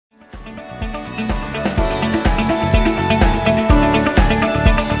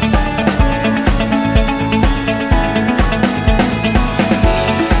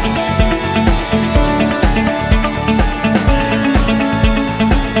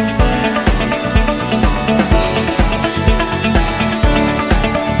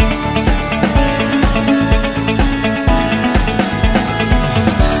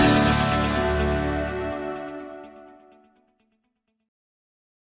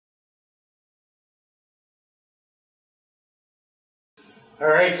All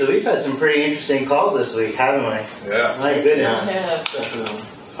right, so we've had some pretty interesting calls this week, haven't we? Yeah. My goodness. Yeah. Definitely.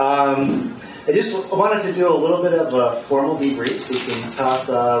 I just wanted to do a little bit of a formal debrief. We can talk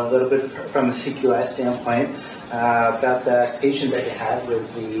a little bit from a CQI standpoint about that patient that you had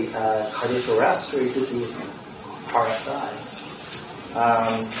with the cardiac arrest where you did the RSI.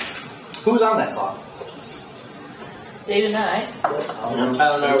 Who was on that call? Dave and I. I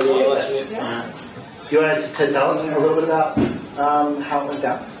don't know really listening. Yeah. Do you want to tell us a little bit about how it went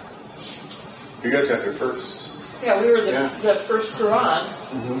down? You guys got there first. Yeah, we were the first crew on.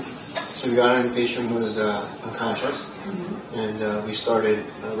 Mm-hmm. So we got in, the patient was unconscious, and we started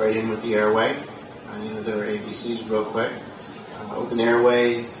right in with the airway. There were ABCs real quick. Open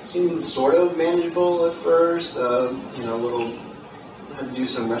airway seemed sort of manageable at first. A little had to do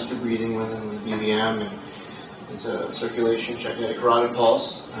some rescue breathing with him with BVM and into circulation, check the carotid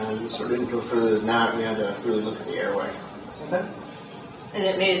pulse, and we sort of didn't go further than that. We had to really look at the airway. Okay. And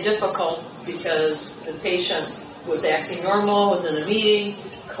it made it difficult because the patient was acting normal, was in a meeting,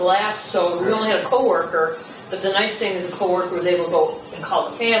 collapsed, so we only had a coworker. But the nice thing is the coworker was able to go and call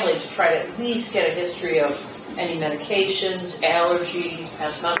the family to try to at least get a history of any medications, allergies,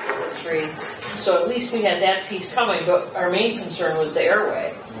 past medical history. So at least we had that piece coming, but our main concern was the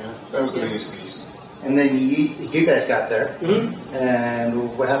airway. Yeah, that was the biggest piece. And then you guys got there,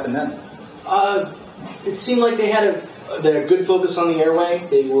 and what happened then? It seemed like they had a good focus on the airway.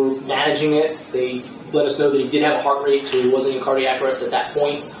 They were managing it. They let us know that he did have a heart rate, so he wasn't in cardiac arrest at that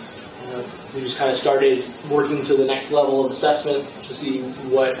point. We just kind of started working to the next level of assessment to see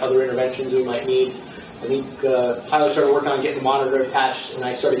what other interventions we might need. I think Tyler started working on getting the monitor attached, and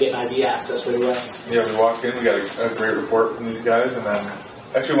I started getting IV access right away. Yeah, we walked in, we got a great report from these guys, and then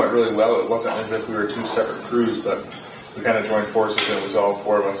actually went really well. It wasn't as if we were two separate crews, but we kind of joined forces, and it was all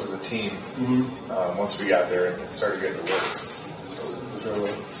four of us as a team once we got there and started getting to work. So it was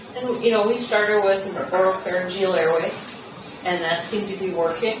really And, we started with an oropharyngeal airway, and that seemed to be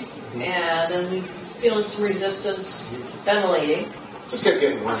working. And then we feeling some resistance, ventilating. Just kept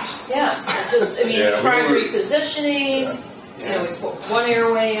getting worse. Yeah, tried repositioning. We put one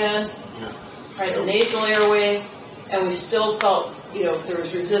airway in, tried the nasal airway, and we still felt, there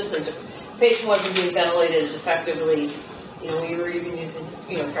was resistance. The patient wasn't being ventilated as effectively. We were even using,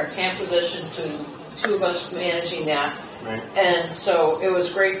 our TAM position to two of us managing that. Right. And so it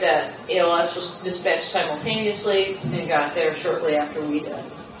was great that ALS was dispatched simultaneously and got there shortly after we did.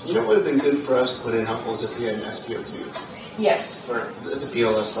 What would have been good for us to put in helpful is if we had an SpO2 Yes. for the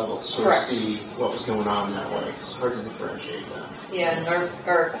PLS level to sort of see what was going on that way. It's hard to differentiate that. Yeah, and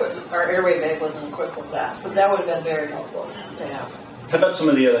our airway bag wasn't equipped with that, but that would have been very helpful to have. How about some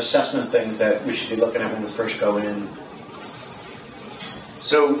of the other assessment things that we should be looking at when we first go in?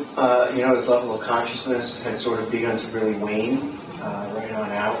 So, his level of consciousness had sort of begun to really wane right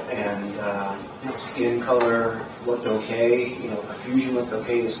on out, and skin color looked okay, perfusion looked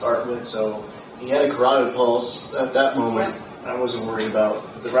okay to start with, so he had a carotid pulse at that moment. I wasn't worried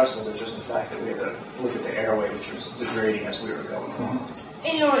about the rest of it, just the fact that we had to look at the airway, which was degrading as we were going along.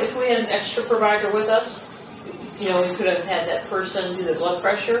 And if we had an extra provider with us, we could have had that person do the blood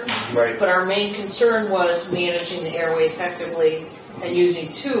pressure. Right. But our main concern was managing the airway effectively and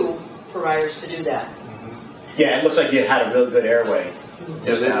using two providers to do that. Yeah, it looks like you had a real good airway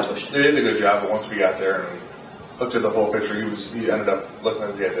established. They did a good job, but once we got there and we looked at the whole picture, he ended up looking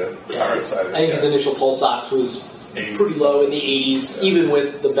like he had the right side of his I think his initial pulse ox was pretty low in the 80s, even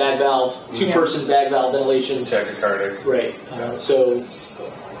with the bag valve, two-person bag valve ventilation. Tachycardic. Right. So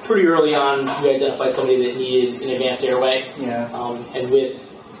pretty early on, we identified somebody that needed an advanced airway. Yeah. And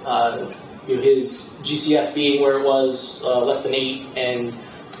with his GCS being where it was less than 8, and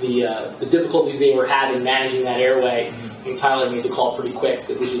the difficulties they were having managing that airway, I think Tyler made the call pretty quick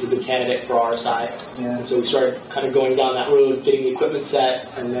that this was a good candidate for RSI. Yeah. And so we started kind of going down that road, getting the equipment set,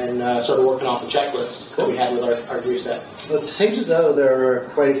 and then started working off the checklist that we had with our gear set. Well, it seems as though there were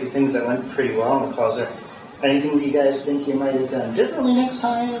quite a few things that went pretty well in the calls. Anything that you guys think you might have done differently next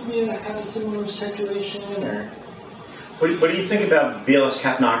time if you had a similar situation? Or What do you think about BLS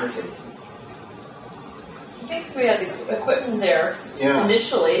capnography? I think we had the equipment there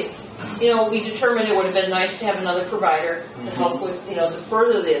initially. We determined it would have been nice to have another provider to help with, to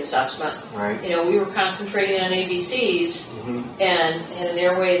further the assessment. Right. We were concentrating on ABCs and an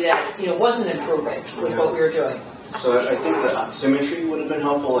airway that, wasn't improving with what we were doing. So I think the oximetry would have been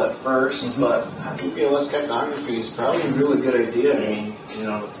helpful at first, but I think BLS capnography is probably a really good idea. I mean,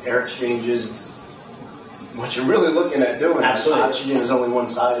 air exchanges, what you're really looking at doing, absolutely. Oxygen is only one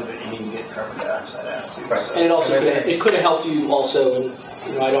side of it, and you need to get carbon dioxide out too. Right. So. And it also could have helped you also,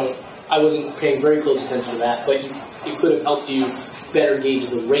 and I wasn't paying very close attention to that, but it could have helped you better gauge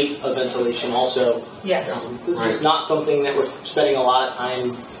the rate of ventilation also. Yes. It's not something that we're spending a lot of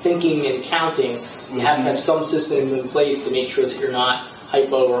time thinking and counting. You have to have some system in place to make sure that you're not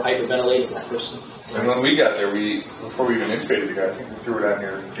hypo or hyperventilating that person. And when we got there, before we even intubated the guy, I think we threw it on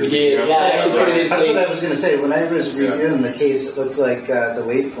your We did, yeah. Actually put it in That's what I was place. going to say. When I was reviewing the case, it looked like the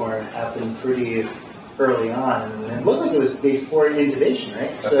wait form happened pretty early on. And it looked like it was before intubation,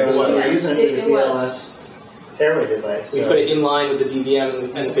 right? I think so. We're using it It with the was. BLS airway device. We So. put it in line with the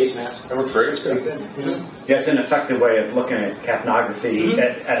DVM and the face mask. That worked great. It's pretty good. That's an effective way of looking at capnography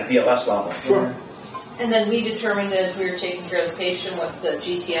at a BLS level. Sure. And then we determined as we were taking care of the patient what the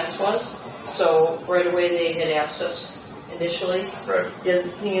GCS was. So right away they had asked us initially. Right. The other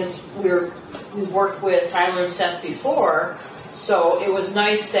thing is we've worked with Tyler and Seth before, so it was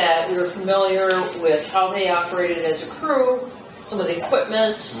nice that we were familiar with how they operated as a crew, some of the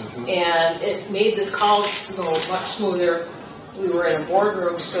equipment, and it made the call much smoother. We were in a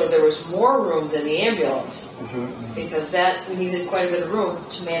boardroom, so there was more room than the ambulance because we needed quite a bit of room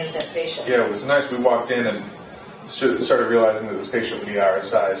to manage that patient. Yeah, it was nice. We walked in and started realizing that this patient would need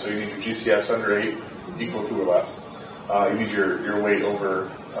RSI, so you need your GCS under 8, equal to or less. You need your weight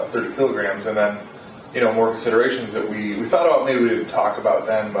over 30 kilograms, and then more considerations that we thought about. Maybe we didn't talk about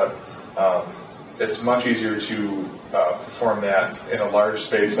then, but it's much easier to perform that in a large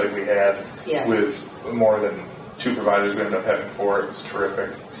space like we had with more than 2 providers. We ended up having 4. It was terrific.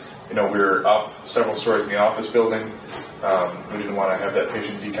 We were up several stories in the office building. We didn't want to have that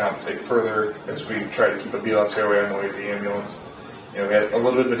patient decompensate further as we tried to keep a BLS airway on the way to the ambulance. We had a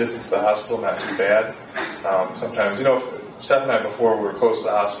little bit of a distance to the hospital, not too bad. Sometimes, if Seth and I, before we were close to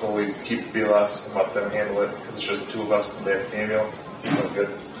the hospital, we'd keep the BLS and let them handle it because it's just the 2 of us in the ambulance. It was good.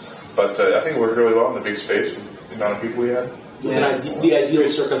 But I think it worked really well in the big space with the amount of people we had. It's the ideal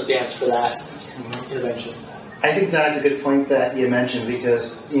circumstance for that intervention. I think that's a good point that you mentioned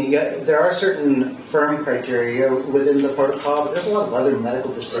because there are certain firm criteria within the protocol, but there's a lot of other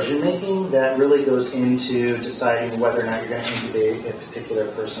medical decision making that really goes into deciding whether or not you're going to intubate a particular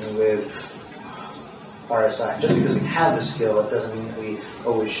person with RSI. Just because we have the skill, it doesn't mean that we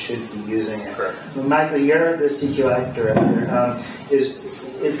always should be using it. Correct. Michael, you're the CQI director.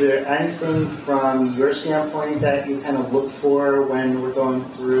 Is there anything from your standpoint that you kind of look for when we're going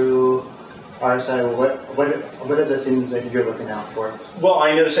through RSI? What are the things that you're looking out for? Well,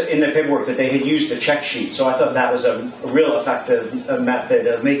 I noticed in the paperwork that they had used the check sheet, so I thought that was a real effective method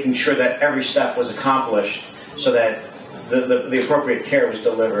of making sure that every step was accomplished so that the appropriate care was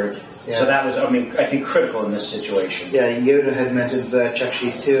delivered. Yeah. So that was, I think, critical in this situation. Yeah, Yoda had mentioned the check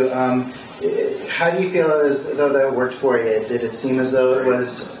sheet too. How do you feel as though that worked for you? Did it seem as though it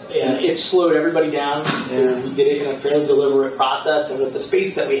was... Yeah, it slowed everybody down. Yeah. We did it in a fairly deliberate process, and with the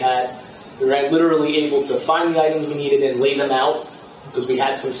space that we had, we were literally able to find the items we needed and lay them out because we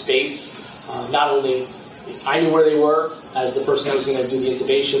had some space. Not only I knew where they were as the person that was going to do the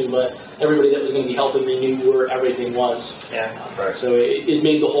intubation, but everybody that was going to be helping me knew where everything was. Yeah, right. So it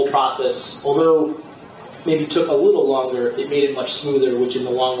made the whole process, although maybe took a little longer, it made it much smoother, which in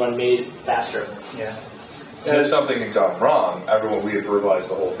the long run made it faster. Yeah. And if something had gone wrong, we had verbalized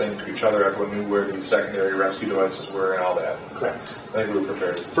the whole thing to each other. Everyone knew where the secondary rescue devices were and all that. Correct. I think we were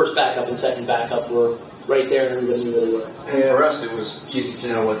prepared. First backup and second backup were right there, and everybody knew where they were. And for us, it was easy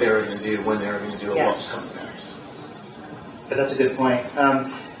to know what they were going to do, when they were going to do it, what was coming next. But that's a good point.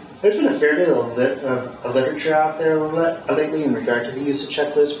 There's been a fair deal of literature out there lately in regard to the use of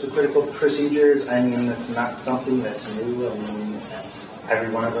checklists for critical procedures. I mean, it's not something that's new. I mean,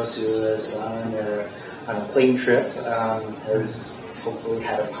 every one of us who is on a plane trip has hopefully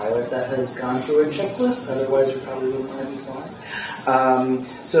had a pilot that has gone through a checklist. Otherwise, we probably wouldn't want to be flying.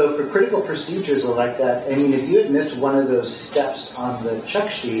 So for critical procedures like that, I mean, if you had missed one of those steps on the check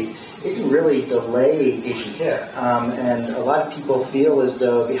sheet, it can really delay patient care. And a lot of people feel as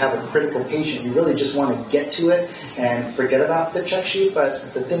though if you have a critical patient, you really just want to get to it and forget about the check sheet.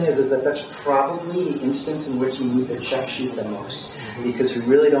 But the thing is that that's probably the instance in which you need the check sheet the most, because you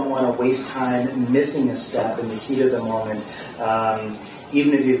really don't want to waste time missing a step in the heat of the moment.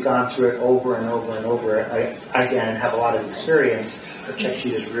 Even if you've gone through it over and over and over again and have a lot of experience, the check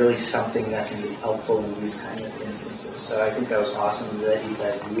sheet is really something that can be helpful in these kind of instances. So I think that was awesome that you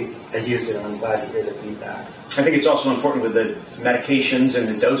guys used it, and I'm glad to hear the feedback. I think it's also important with the medications and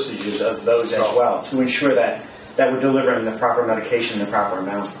the dosages of those as well, to ensure that we're delivering the proper medication in the proper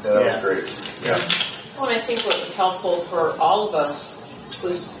amount. Yeah, that was great. Yeah. Well, and I think what was helpful for all of us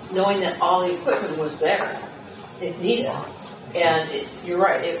was knowing that all the equipment was there if needed. And you're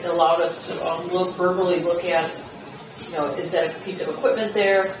right, it allowed us to verbally look at, is that a piece of equipment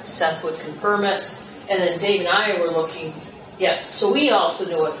there? Seth would confirm it. And then Dave and I were looking, Yes, so we also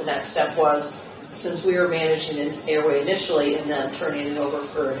knew what the next step was, since we were managing an airway initially and then turning it over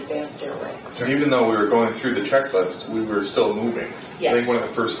for an advanced airway. And even though we were going through the checklist, we were still moving. Yes. I think one of the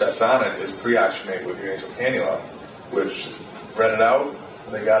first steps on it is pre-oxygenate with your nasal cannula, which read it out,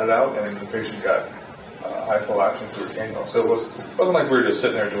 they got it out, and the patient got high flow oxygen through the cannula. So it wasn't like we were just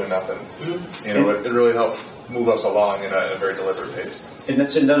sitting there doing nothing. Mm-hmm. You know, it really helped move us along in a very deliberate pace. And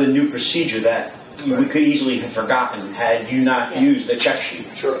that's another new procedure that we could easily have forgotten had you not used the check sheet.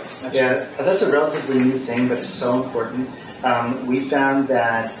 Sure. That's a relatively new thing, but it's so important. We found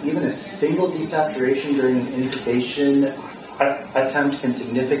that even a single desaturation during an intubation attempt can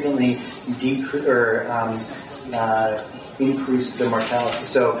significantly decrease or increase the mortality.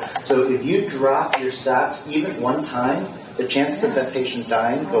 So if you drop your sats even one time, the chances of that patient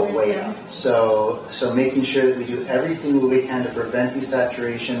dying go way up. So making sure that we do everything we can to prevent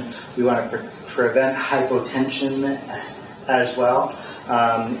desaturation. We want to prevent hypotension as well,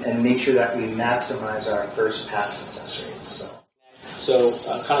 and make sure that we maximize our first pass success rate. So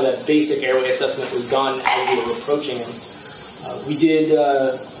kind of that basic airway assessment was done as we were approaching him. We did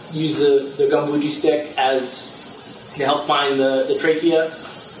use the gum bougie stick to help find the trachea.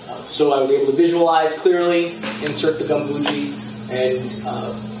 So I was able to visualize clearly, insert the gum bougie, and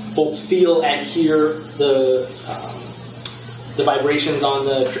both feel and hear the vibrations on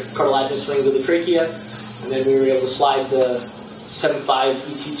the cartilaginous rings of the trachea. And then we were able to slide the 7.5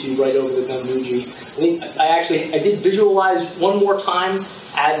 ET tube right over the gum bougie. I did visualize one more time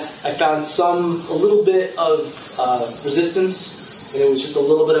as I found a little bit of resistance, and it was just a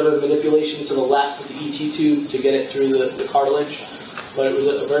little bit of a manipulation to the left with the ET tube to get it through the cartilage. But it was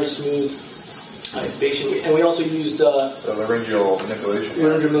a very smooth intubation. And we also used the laryngeal manipulation.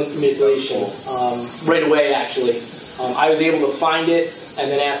 Laryngeal manipulation right away, actually. I was able to find it and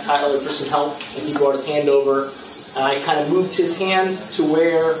then ask Tyler for some help, and he brought his hand over. And I kind of moved his hand to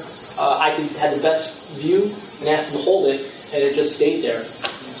where I had the best view and asked him to hold it, and it just stayed there.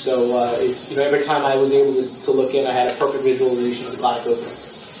 So every time I was able to look in, I had a perfect visualization of the bladder opening.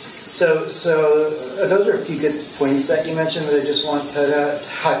 So those are a few good points that you mentioned that I just want to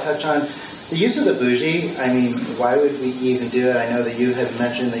touch on. The use of the bougie, I mean, why would we even do it? I know that you had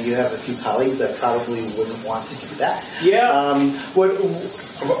mentioned that you have a few colleagues that probably wouldn't want to do that. Yeah. What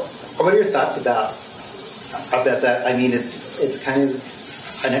are your thoughts about that? I mean, it's kind of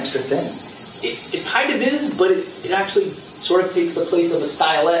an extra thing. It kind of is, but it actually sort of takes the place of a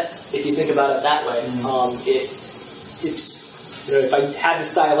stylet if you think about it that way. Mm-hmm. If I had the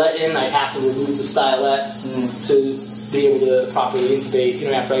stylet in, I'd have to remove the stylet to be able to properly intubate,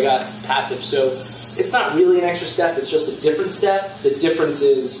 after I got passage. So it's not really an extra step, it's just a different step. The difference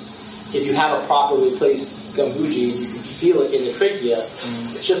is if you have a properly placed gum bougie, you can feel it in the trachea.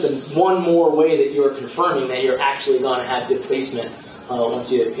 It's just one more way that you're confirming that you're actually going to have good placement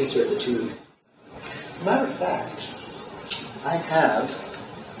once you insert the tube. As a matter of fact, I have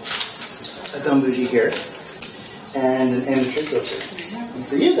a gum bougie here and an endotracheal tube. And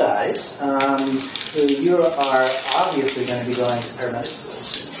for you guys, you are obviously going to be going to paramedic school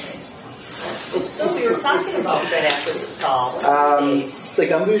soon. So we were talking about that after this call. The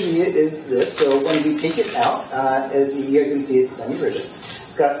gum bougie is this. So when you take it out, as you can see, it's semi-rigid.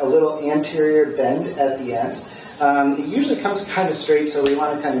 It's got a little anterior bend at the end. It usually comes kind of straight, so we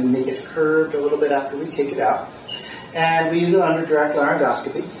want to kind of make it curved a little bit after we take it out. And we use it under direct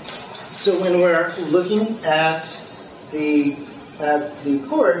laryngoscopy. So when we're looking at the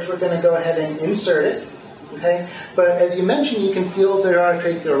cords, we're going to go ahead and insert it. Okay, but as you mentioned, you can feel the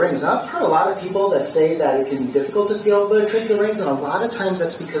tracheal rings. Now, I've heard a lot of people that say that it can be difficult to feel the tracheal rings, and a lot of times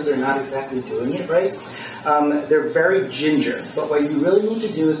that's because they're not exactly doing it right. They're very ginger, but what you really need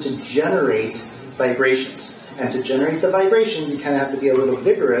to do is to generate vibrations. And to generate the vibrations, you kind of have to be a little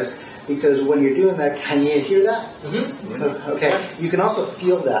vigorous, because when you're doing that, can you hear that? Mm-hmm. Okay. You can also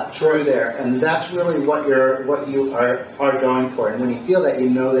feel that through there, and that's really what you are going for. And when you feel that, you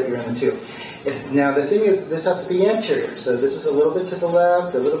know that you're in the tube. Now, the thing is, this has to be anterior. So this is a little bit to the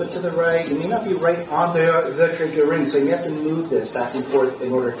left, a little bit to the right. You may not be right on the tracheal ring, so you have to move this back and forth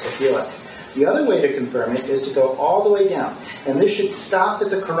in order to feel it. The other way to confirm it is to go all the way down. And this should stop at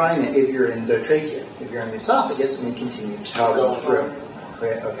the carina if you're in the trachea. If you're in the esophagus, it may continue to go through.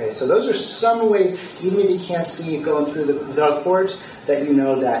 Okay, so those are some ways, even if you can't see it going through the cords, that you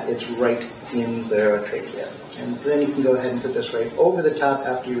know that it's right in the trachea. And then you can go ahead and put this right over the top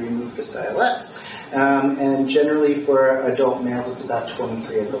after you remove the stylet. And generally for adult males, it's about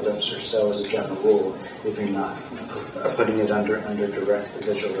 23 of the lips or so as a general rule, if you're not putting it under direct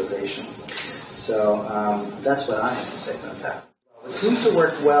visualization. So that's what I have to say about that. seems to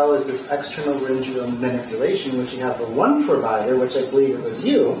work well is this external laryngeal manipulation, which you have the one provider, which I believe it was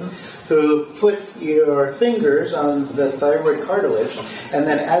you, who put your fingers on the thyroid cartilage, and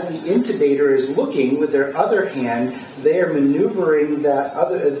then as the intubator is looking with their other hand, they are maneuvering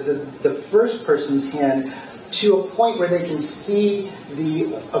the first person's hand to a point where they can see the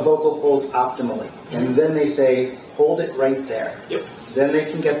vocal folds optimally. And then they say, hold it right there. Yep. Then they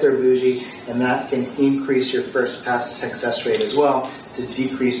can get their bougie, and that can increase your first pass success rate as well to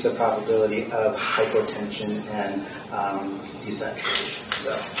decrease the probability of hypotension and desaturation.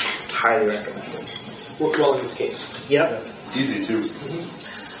 So, highly recommended. Worked well in this case. Yep. Easy too.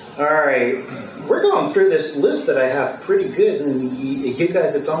 All right. We're going through this list that I have pretty good, and you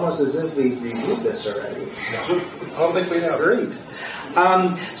guys, it's almost as if we've reviewed this already. I don't think we have. Great.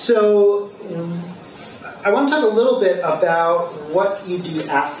 So, I want to talk a little bit about what you do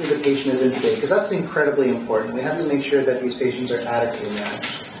after the patient is intubated, because that's incredibly important. We have to make sure that these patients are adequately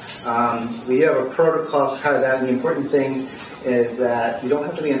managed. We do have a protocol for that, and the important thing is that you don't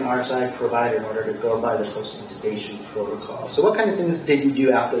have to be an RSI provider in order to go by the post-intubation protocol. So what kind of things did you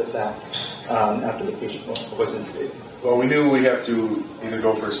do after the fact, after the patient was intubated? Well, we knew we have to either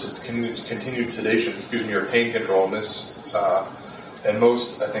go for continued sedation, or pain control in this. And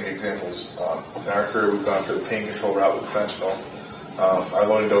most, I think, examples in our career, we've gone for the pain control route with fentanyl. Our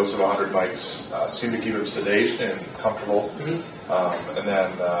loading dose of 100 mics seemed to keep him sedate and comfortable. And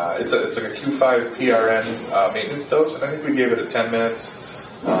then it's like a Q5 PRN maintenance dose, and I think we gave it at 10 minutes.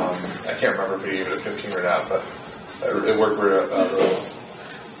 I can't remember if we gave it at 15 or not, but it worked really well.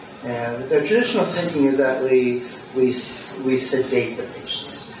 And the traditional thinking is that we sedate the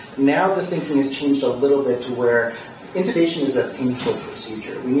patients. Now the thinking has changed a little bit to where intubation is a painful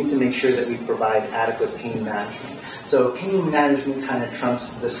procedure. We need to make sure that we provide adequate pain management. So pain management kind of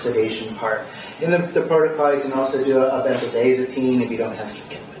trumps the sedation part. In the protocol, you can also do a benzodiazepine if you don't have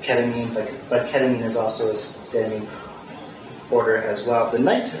ketamine, but ketamine is also a standing order as well. The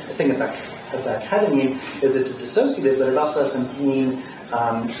nice thing about ketamine is it's a dissociative, but it also has some pain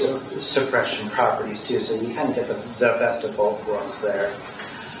suppression properties too, so you kind of get the best of both worlds there.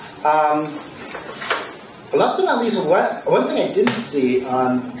 Last but not least, one thing I didn't see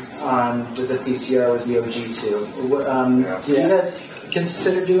on with the PCR was the OG2. Did you guys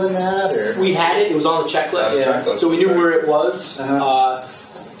consider doing that? Or? We had it. It was on the checklist. So we knew where it was.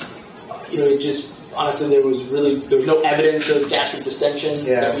 It just, honestly, there was no evidence of gastric distension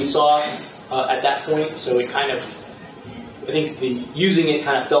that we saw at that point. So it kind of, I think using it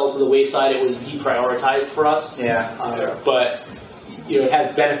kind of fell to the wayside. It was deprioritized for us. But, it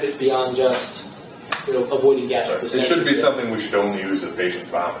has benefits beyond just avoiding gastric distension. It shouldn't be something we should only use if patients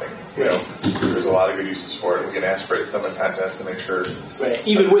vomiting. There's a lot of good uses for it. We can aspirate stomach contents to make sure. Right.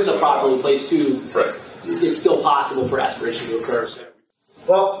 Even with a properly placed tube, right, it's still possible for aspiration to occur. So.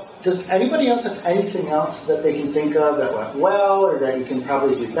 Well, does anybody else have anything else that they can think of that went well, or that you can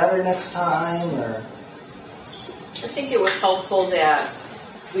probably do better next time? Or I think it was helpful that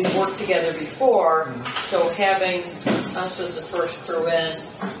we worked together before, so having us as the first crew in,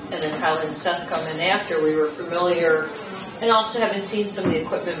 and then Tyler and Seth come in after, we were familiar, and also having seen some of the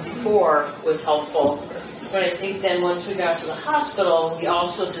equipment before was helpful. But I think then once we got to the hospital, we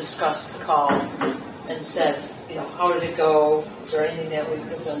also discussed the call and said, how did it go? Is there anything that we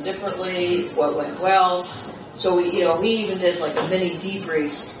could have done differently? What went well? So we even did like a mini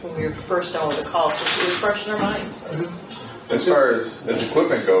debrief when we were first done with the call, so it was fresh in our minds. As far as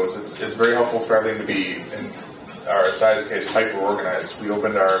equipment goes, it's very helpful for everything to be, in our SI's case, hyper-organized. We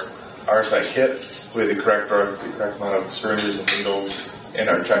opened our RSI kit with the correct drugs, the correct amount of syringes and needles in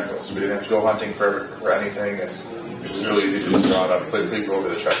our checklist. We didn't have to go hunting for anything, and it was really easy to just draw it up, quickly go over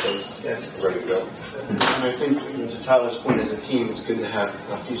the checklist, and ready to go. And I think, to Tyler's point, as a team, it's good to have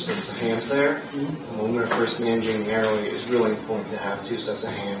a few sets of hands there. When we were first managing the airway, it was really important to have 2 sets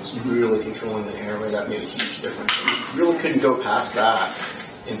of hands really controlling the airway. That made a huge difference. We really couldn't go past that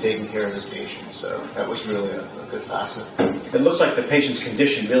in taking care of this patient, so that was really a good facet. It looks like the patient's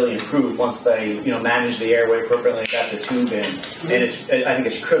condition really improved once they, managed the airway appropriately and got the tube in. And I think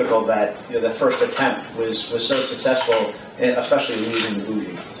it's critical that the first attempt was so successful, especially using the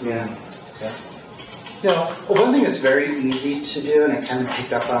bougie. One thing that's very easy to do, and I kind of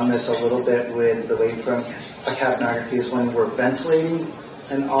picked up on this a little bit with the wavefront capnography, is when we're ventilating,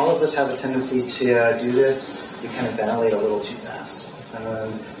 and all of us have a tendency to do this, we kind of ventilate a little too fast.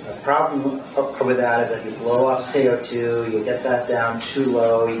 And the problem with that is that you blow off CO2, you get that down too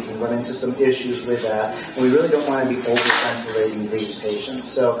low, you can run into some issues with that, and we really don't want to be over-ventilating these patients.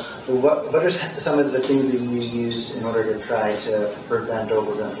 So what are some of the things that you use in order to try to prevent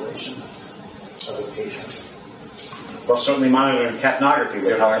over-ventilation of a patient? well, certainly monitoring capnography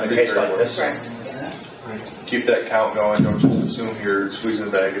would help in a case like this. Correct. Keep that count going. Don't just assume you're squeezing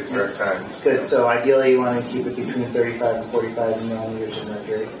the bag at the correct time. Good. So ideally, you want to keep it between 35 and 45 millimeters of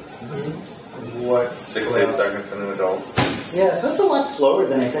mercury. What? 6 to 8 seconds in an adult. Yeah, so it's a lot slower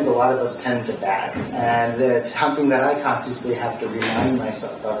than I think a lot of us tend to back, and it's something that I consciously have to remind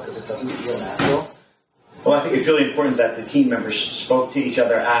myself of because it doesn't feel natural. Well, I think it's really important that the team members spoke to each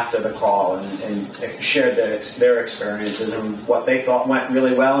other after the call and shared their experiences and what they thought went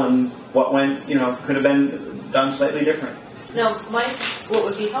really well and what went, could have been done slightly different. Now, Mike, what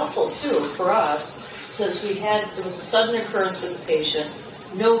would be helpful too for us, since there was a sudden occurrence with the patient,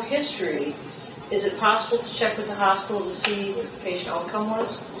 no history. Is it possible to check with the hospital to see what the patient outcome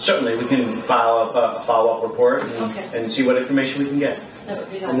was? Certainly, we can file a follow-up report and see what information we can get. That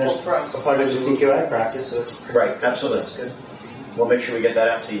would be helpful for us. A part of the CQI practice. So Right, absolutely. That's good. We'll make sure we get that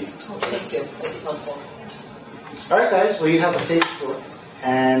out to you. Oh, thank you. That's helpful. All right, guys. Well, you have a safe tour,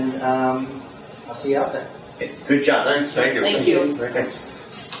 and I'll see you out there. Okay, good job. Thanks. Thank you. Thank you. Okay.